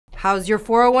How's your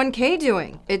 401k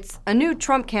doing? It's a new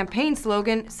Trump campaign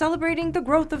slogan celebrating the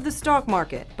growth of the stock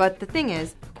market. But the thing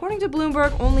is, according to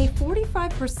Bloomberg, only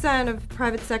 45% of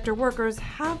private sector workers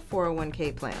have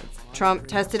 401k plans. Trump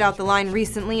tested out the line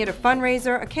recently at a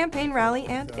fundraiser, a campaign rally,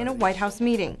 and in a White House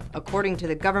meeting. According to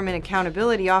the Government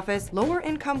Accountability Office,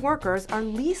 lower-income workers are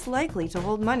least likely to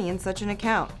hold money in such an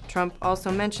account. Trump also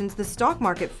mentions the stock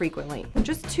market frequently.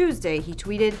 Just Tuesday, he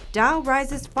tweeted, "Dow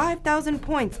rises 5,000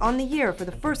 points on the year for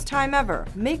the first time ever.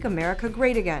 Make America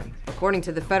great again." According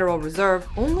to the Federal Reserve,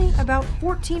 only about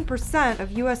 14%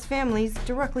 of U.S. families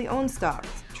directly own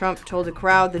stocks. Trump told a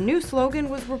crowd the new slogan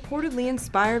was reportedly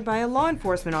inspired by a law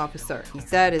enforcement officer. He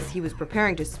said as he was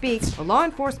preparing to speak, a law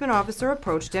enforcement officer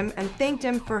approached him and thanked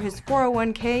him for his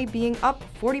 401k being up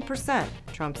 40%.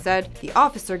 Trump said the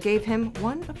officer gave him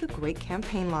one of the great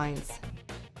campaign lines.